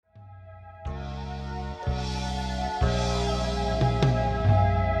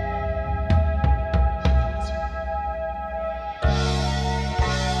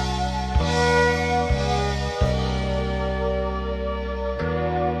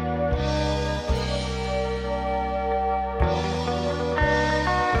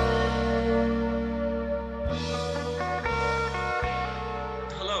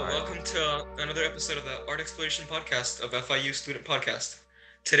episode of the Art Exploration podcast of FIU Student Podcast.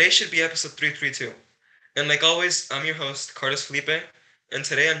 Today should be episode 332. And like always, I'm your host, Carlos Felipe, and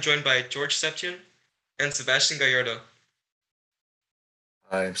today I'm joined by George Septian and Sebastian Gallardo.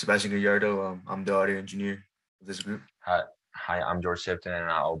 Hi, I'm Sebastian Gallardo. I'm the audio engineer of this group. Hi, I'm George Shipton, and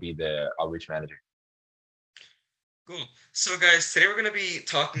I'll be the outreach manager. Cool. So, guys, today we're going to be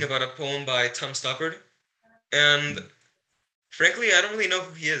talking about a poem by Tom Stoppard. And frankly, I don't really know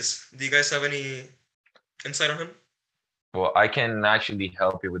who he is. Do you guys have any insight on him? Well, I can actually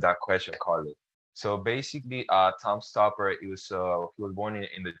help you with that question, Carlos. So basically, Tom Stopper, he was born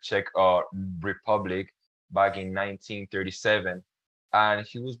in the Czech Republic back in 1937, and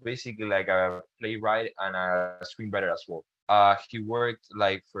he was basically like a playwright and a screenwriter as well. He worked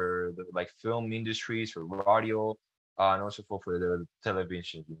like for the like film industries, for radio, and also for the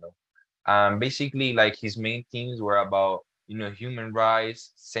television, you know. Basically, like his main themes were about human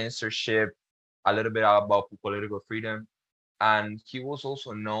rights, censorship, a little bit about political freedom, and he was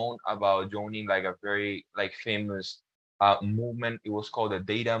also known about joining like a very like famous movement. It was called the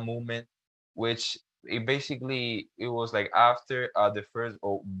Data Movement, which it was like after the first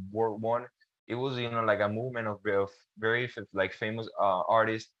World War. It was like a movement of very like famous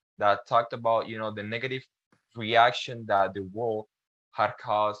artists that talked about the negative reaction that the world had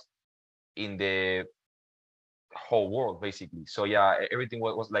caused in the whole world basically. So yeah, everything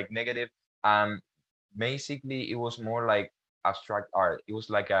was like negative. um Basically it was more like abstract art. It was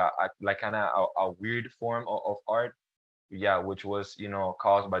like a like kind of a weird form of art, yeah, which was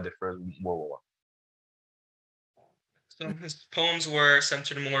caused by the first world war. So, his poems were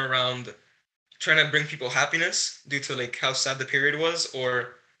centered more around trying to bring people happiness due to like how sad the period was,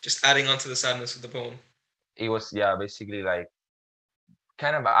 or just adding on to the sadness of the poem. It was, yeah, basically like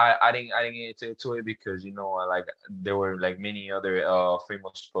kind of adding it to it because like there were like many other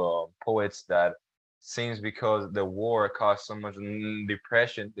famous poets that seems because the war caused so much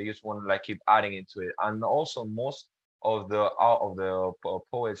depression, they just want to like keep adding into it. And also most of the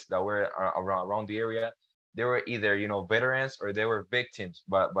poets that were around the area, they were either veterans or they were victims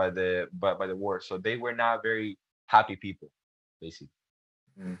by the war, so they were not very happy people basically.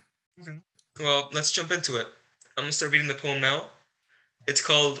 Mm. Okay. Well, let's jump into it. I'm gonna start reading the poem now. It's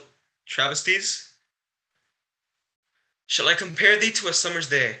called Travesties. Shall I compare thee to a summer's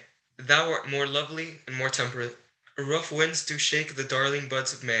day? Thou art more lovely and more temperate. Rough winds do shake the darling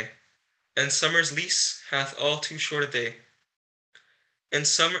buds of May, and summer's lease hath all too short a day. And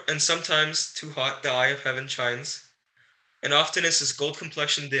sometimes too hot the eye of heaven shines, and often is his gold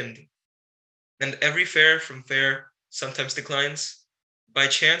complexion dimmed, and every fair from fair sometimes declines, by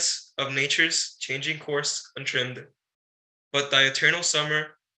chance of nature's changing course untrimmed. But thy eternal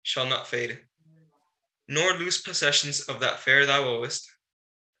summer shall not fade, nor lose possessions of that fair thou owest,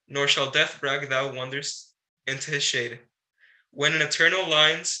 nor shall death brag thou wanderest into his shade. When in eternal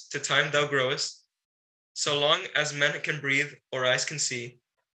lines to time thou growest, so long as men can breathe or eyes can see,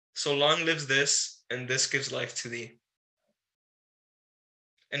 so long lives this, and this gives life to thee.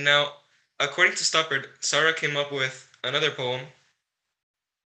 And now, according to Stoppard, Sarah came up with another poem.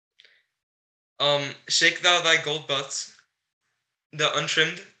 Shake thou thy gold butts, the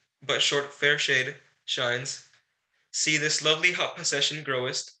untrimmed but short fair shade shines. See this lovely hot possession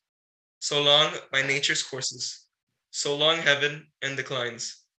growest, so long by nature's courses, so long heaven and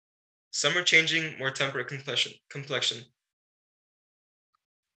declines. Summer changing more temperate complexion.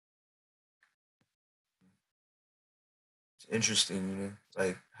 It's interesting,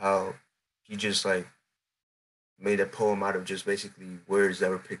 like how he just like made a poem out of just basically words that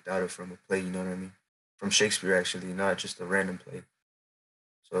were picked out of from a play. You know what I mean? From Shakespeare, actually, not just a random play.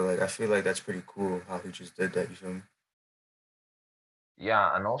 So like, I feel like that's pretty cool how he just did that. You feel me?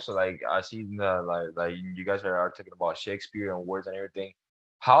 Yeah, and also like I see the like you guys are talking about Shakespeare and words and everything.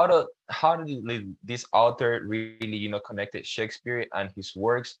 How did this author really connected Shakespeare and his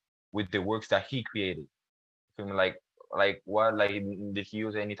works with the works that he created? Feel me? Like what, like did he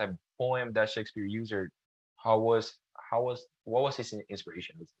use any type of poem that Shakespeare used, or what was his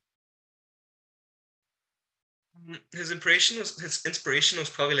inspiration? His inspiration was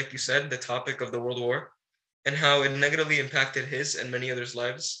probably, like you said, the topic of the World War and how it negatively impacted his and many others'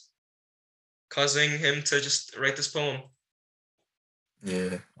 lives, causing him to just write this poem.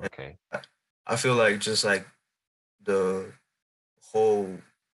 Yeah. Okay. I I feel like just like the whole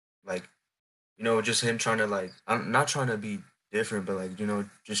like just him trying to like I'm not trying to be different, but like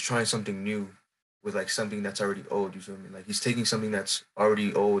just trying something new with like something that's already old. You feel me? Like he's taking something that's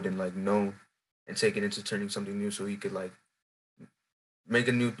already old and like known and taking it to turning something new, so he could like make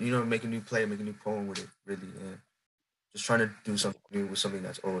a new play, make a new poem with it. Really, yeah. Just trying to do something new with something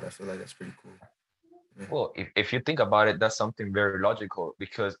that's old. I feel like that's pretty cool. Well, if you think about it, that's something very logical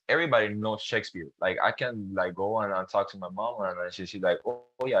because everybody knows Shakespeare. Like I can like go and talk to my mom and then she's like, oh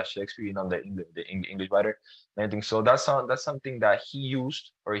yeah, Shakespeare, the English writer and everything. So that's something that he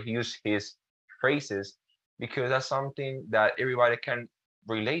used or he used his phrases because that's something that everybody can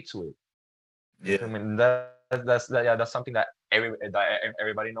relate to it. You feel Yeah, me? And that's something that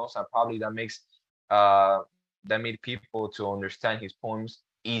everybody knows and probably that made people to understand his poems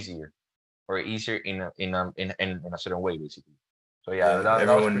easier or easier in a certain way, basically. So yeah, yeah. that was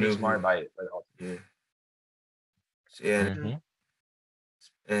Everyone pretty knew smart who. by the author. Yeah, yeah, Mhm.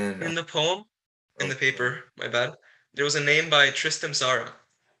 and In the poem, in oh, the paper, my bad, there was a name by Tristram Zara,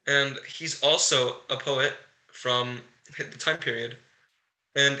 and he's also a poet from the time period.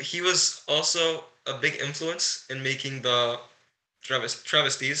 And he was also a big influence in making the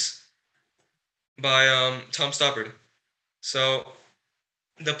travesties by Tom Stoppard. So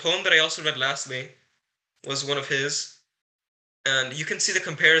the poem that I also read lastly was one of his, and you can see the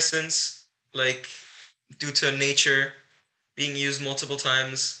comparisons, like due to nature being used multiple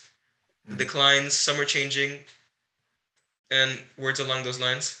times, the mm, declines, summer changing, and words along those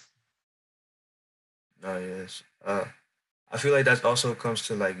lines. oh yes. I feel like that also comes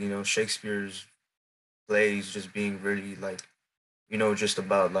to like Shakespeare's plays just being really like just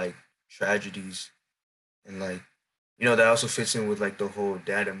about like tragedies and like that also fits in with like the whole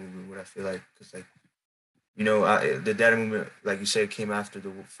data movement. What I feel like because like the data movement, like you said, came after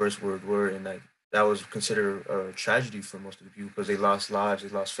the First World War, and like that was considered a tragedy for most of the people because they lost lives, they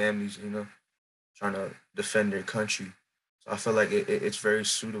lost families, trying to defend their country. So I feel like it's very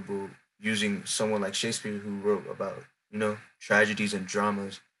suitable using someone like Shakespeare who wrote about tragedies and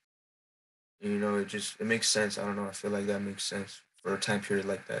dramas. And, it makes sense. I don't know. I feel like that makes sense for a time period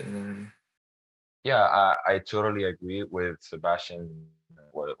like that. You know what I mean? Yeah, I totally agree with Sebastian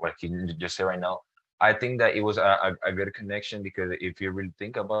what he just said right now. I think that it was a good connection because if you really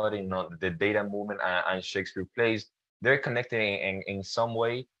think about it, the data movement and Shakespeare plays, they're connected in some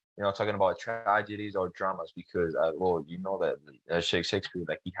way, talking about tragedies or dramas because well, you know that Shakespeare,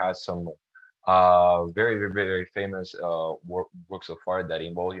 like he has some very famous works of art that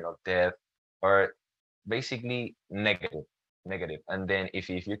involve, death or basically negative. And then if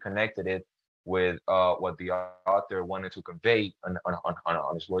you connected it with what the author wanted to convey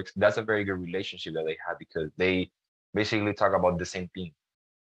on his works, that's a very good relationship that they had because they basically talk about the same thing.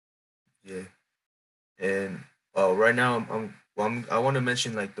 Yeah. And right now, I want to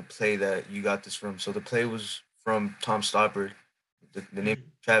mention like the play that you got this from. So the play was from Tom Stoppard, the name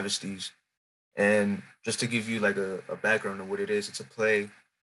Mhm. Travesties. And just to give you like a background of what it is, it's a play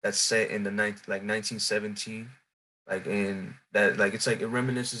that's set in the 1917, like in that like it's like it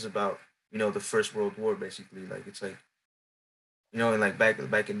reminisces about the First World War basically. Like it's like and like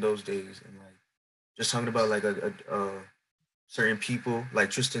back in those days, and like just talking about like a certain people like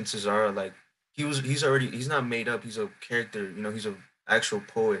Tristan Cesara, like he's not made up. He's a character. He's a actual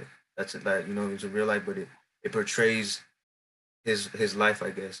poet. That's it. That he's a real life, but it portrays his life,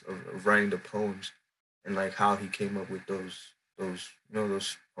 I guess, of writing the poems and like how he came up with those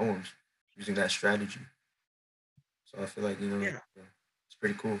poems using that strategy. So I feel like Yeah. yeah, it's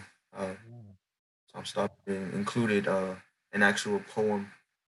pretty cool. Uh, Mm. Tom Stoppard included an actual poem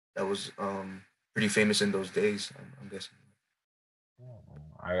that was pretty famous in those days. I'm guessing.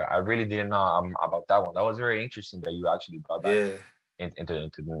 I really didn't know about that one. That was very interesting that you actually brought that Yeah, into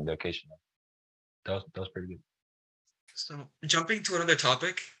the occasion. That was pretty good. So jumping to another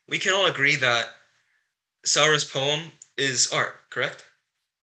topic, we can all agree that Saura's poem is art, correct?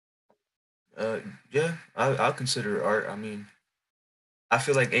 uh, yeah. I'll consider art. I mean, I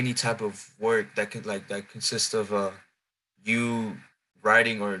feel like any type of work that consists of you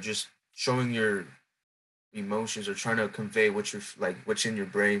writing or just showing your emotions or trying to convey what you're like what's in your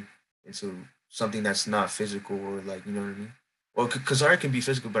brain into something that's not physical or like what I mean. Well, because art can be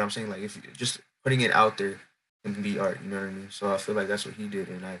physical, but I'm saying like if just putting it out there can be art. You know what I mean? So I feel like that's what he did,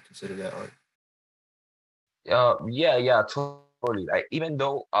 and I consider that art. Yeah, totally. Like even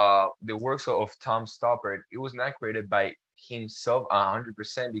though the works of Tom Stoppard, it was not created by himself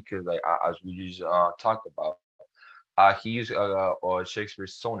 100% because like as we just talked about, he used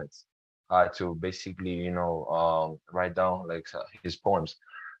Shakespeare's sonnets to basically write down like his poems.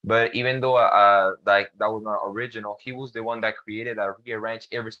 But even though like that was not original, he was the one that created and rearranged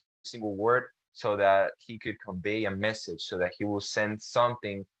every single word so that he could convey a message, so that he will send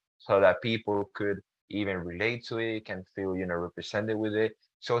something so that people could even relate to it, can feel represented with it.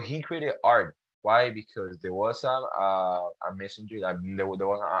 So he created art. Why? Because there was a messenger, there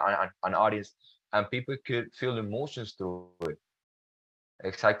was an audience, and people could feel emotions through it.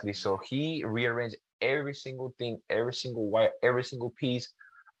 Exactly. So he rearranged every single thing, every single wire, every single piece,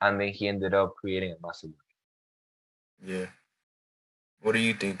 and then he ended up creating a massive. Yeah. What do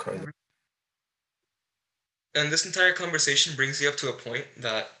you think, Carlo? And this entire conversation brings you up to a point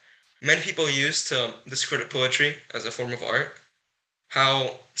that many people use to discredit poetry as a form of art.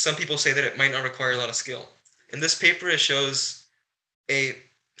 How some people say that it might not require a lot of skill. In this paper, it shows a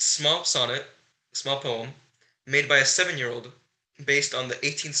small sonnet, small poem, made by a 7-year-old based on the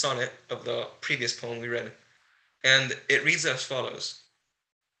 18th sonnet of the previous poem we read. And it reads as follows: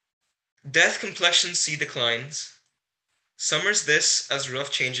 Death complexion sea declines. Summer's this as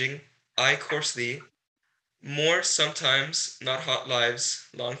rough changing, I course thee. More sometimes not hot lives,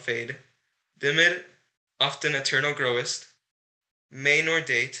 long fade. Dimmed, often eternal growest. May nor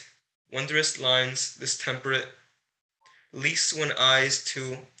date, wondrous lines this temperate. Least when eyes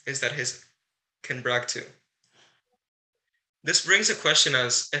too is that his can brag to. This brings a question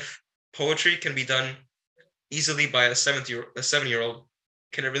as if poetry can be done easily by a 7-year-old,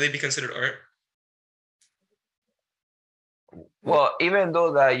 can it really be considered art? Well, Well, even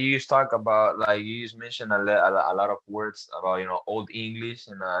though that you just talk about like you just mentioned a lot of words about old English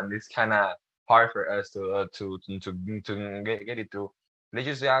and it's kind of hard for us to get it through. Let's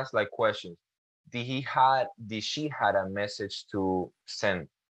just ask like questions. Did she had a message to send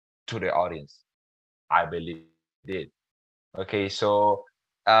to the audience? I believe she did. Okay, so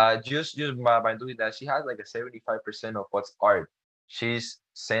just by doing that, she has like a 75% of what's art. She's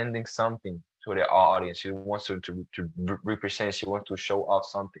sending something to the audience. She wants to represent, she wants to show off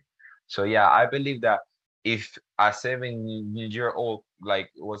something. So yeah, I believe that if a 7-year-old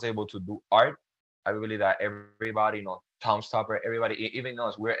like was able to do art, I believe that everybody, Tom Stopper, everybody, even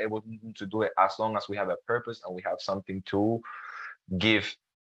us, we're able to do it as long as we have a purpose and we have something to give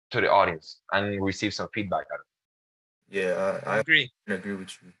to the audience and receive some feedback out of yeah, I I agree. agree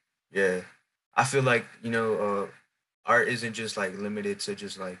with you. Yeah. I feel like, art isn't just like limited to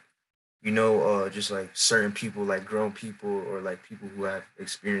just like, just like certain people, like grown people or like people who have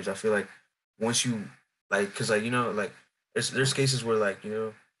experience. I feel like once you like, cause like, like there's cases where like,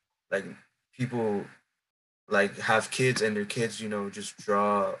 like people like have kids and their kids, just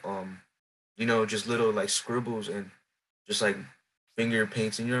draw, just little like scribbles and just like finger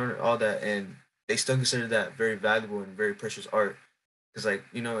paints and all that, and they still consider that very valuable and very precious art. Because like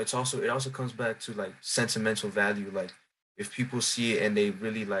it also comes back to like sentimental value. Like if people see it and they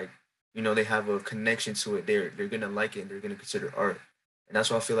really like, they have a connection to it, they're gonna like it and they're gonna consider art. And that's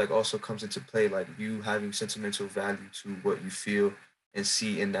what I feel like also comes into play, like you having sentimental value to what you feel and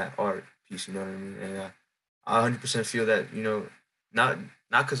see in that art piece. You know what I mean? And I 100% feel that, not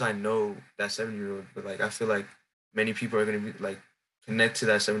not because I know that 7-year old, but like I feel like many people are gonna be like connect to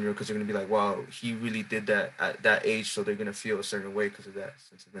that 7-year old because they're gonna be like, wow, he really did that at that age, so they're gonna feel a certain way because of that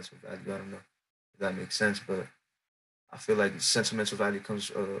sentimental value. I don't know if that makes sense, but I feel like sentimental value comes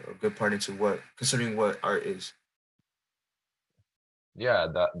a good part into what considering what art is. Yeah,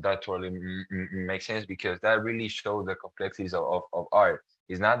 that totally makes sense because that really shows the complexities of art.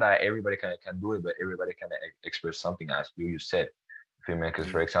 It's not that everybody can do it, but everybody can express something, as you said. Because,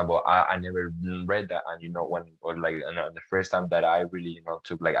 Yeah, for example, I never read that, and when or like the first time that I really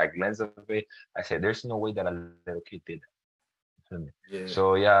took like a glance of it, I said, "There's no way that a little kid did that." Feel me? yeah.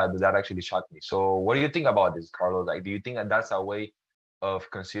 So yeah, that actually shocked me. So what do you think about this, Carlos? Like, do you think that that's a way of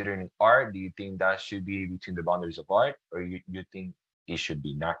considering art? Do you think that should be between the boundaries of art, or you think it should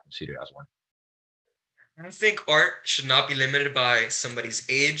be not considered as one? I think art should not be limited by somebody's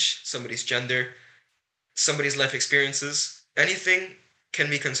age, somebody's gender, somebody's life experiences. Anything can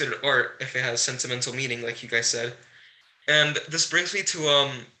be considered art if it has sentimental meaning, like you guys said. And this brings me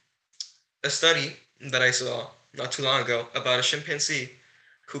to a study that I saw not too long ago about a chimpanzee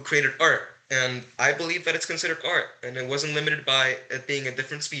who created art. And I believe that it's considered art, and it wasn't limited by it being a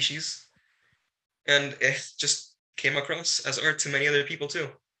different species, and it just came across as art to many other people too.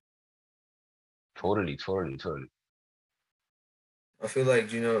 Totally, totally, totally. I feel like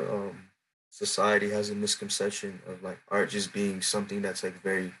society has a misconception of like art just being something that's like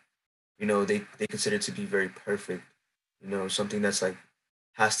very, they consider it to be very perfect, something that's like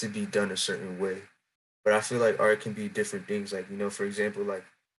has to be done a certain way. But I feel like art can be different things. Like, for example, like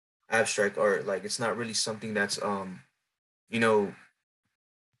abstract art, like it's not really something that's you know,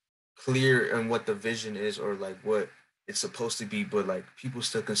 clear on what the vision is or like what it's supposed to be, but like people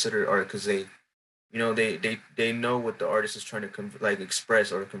still consider it art because they know what the artist is trying to like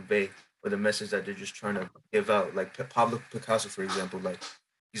express or convey, or the message that they're just trying to give out. Like Pablo Picasso, for example, like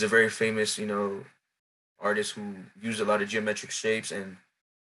he's a very famous, artist who used a lot of geometric shapes and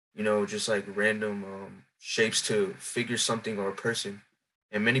just like random shapes to figure something or a person.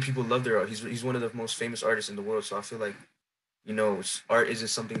 and many people love their art. He's one of the most famous artists in the world. So I feel like, art isn't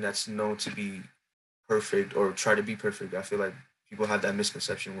something that's known to be perfect or try to be perfect. I feel like people have that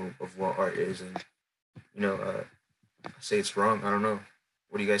misconception of what art is, and you know, uh, say it's wrong. I don't know.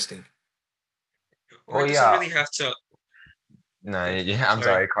 What do you guys think? Oh Art doesn't yeah. really have to. No, Oh, yeah, I'm sorry,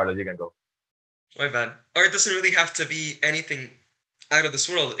 sorry, Carlos, you can go. my bad. Art doesn't really have to be anything out of this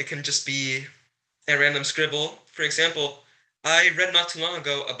world. It can just be a random scribble. For example, I read not too long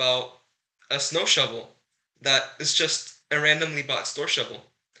ago about a snow shovel that is just a randomly bought store shovel.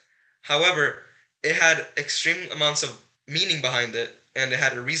 However, it had extreme amounts of meaning behind it, and it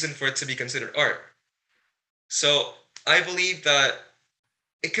had a reason for it to be considered art. So I believe that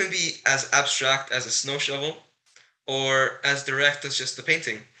it can be as abstract as a snow shovel or as direct as just the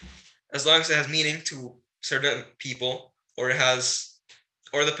painting, as long as it has meaning to certain people, or it has,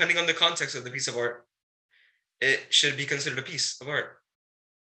 or depending on the context of the piece of art, it should be considered a piece of art.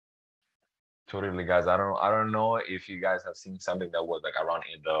 Totally, guys. I don't know if you guys have seen something that was like around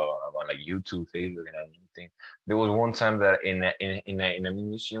like YouTube, Facebook, and anything. There was one time that in a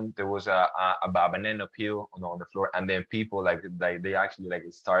museum there was a banana peel on the floor, and then people like they actually like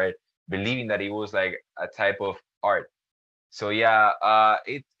started believing that it was like a type of art. So yeah,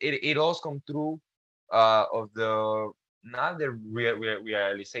 it all come through of the not the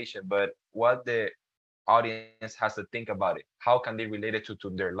realization, but what the audience has to think about it. How can they relate it to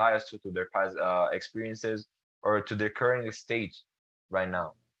their lives, to their past experiences, or to their current stage right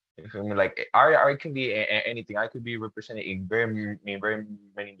now? You feel me? Like art can be anything. I could be represented in very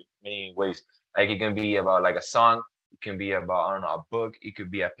many ways. Like it can be about like a song. It can be about I don't know a book. It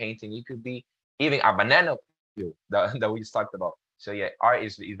could be a painting. It could be even a banana peel that we just talked about. So yeah, art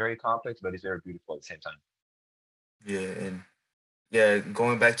is very complex, but it's very beautiful at the same time. Yeah, and yeah,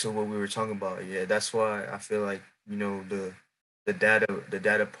 going back to what we were talking about, yeah, that's why I feel like the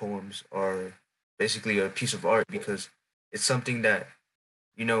data poems are basically a piece of art because it's something that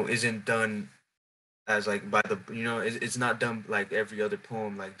isn't done as like by the it's not done like every other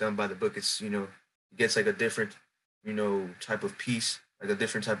poem like done by the book. It's it gets like a different type of piece, like a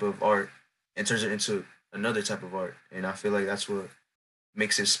different type of art, and turns it into another type of art. And I feel like that's what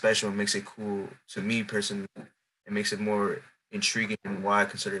makes it special and makes it cool to me personally. It makes it more intriguing and why I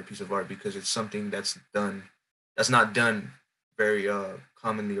consider it a piece of art because it's something that's not done very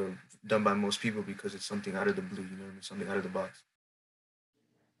commonly or done by most people because it's something out of the blue, something out of the box.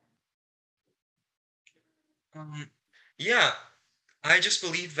 Um, yeah, I just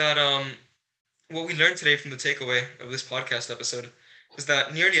believe that what we learned today from the takeaway of this podcast episode is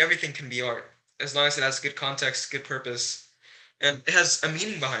that nearly everything can be art as long as it has good context, good purpose, and it has a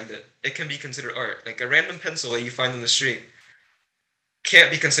meaning behind it. It can be considered art. Like a random pencil that you find on the street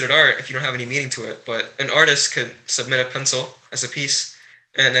can't be considered art if you don't have any meaning to it. But an artist could submit a pencil as a piece,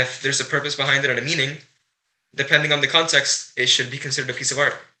 and if there's a purpose behind it and a meaning, depending on the context, it should be considered a piece of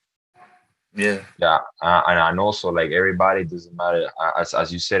art. Yeah, Yeah, and also like everybody doesn't matter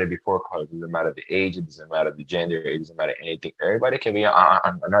as you said it before, Carl. It doesn't matter the age, it doesn't matter the gender, it doesn't matter anything. Everybody can be an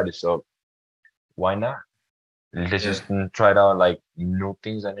artist, so why not? Let's yeah, just try it out like new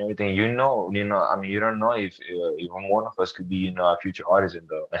things and everything. I mean, you don't know if even one of us could be a future artist in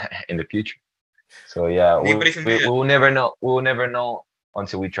the in the future. So yeah, Anybody can we be it. will never know. We will never know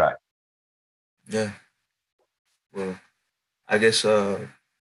until we try. yeah. Well, I guess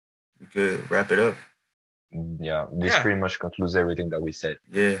we could wrap it up. Yeah, this Yeah. pretty much concludes everything that we said.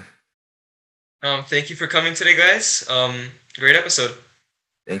 Yeah. Thank you for coming today, guys. Great episode.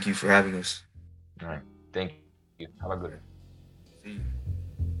 Thank you for having us. All right, thank you. Have a good one.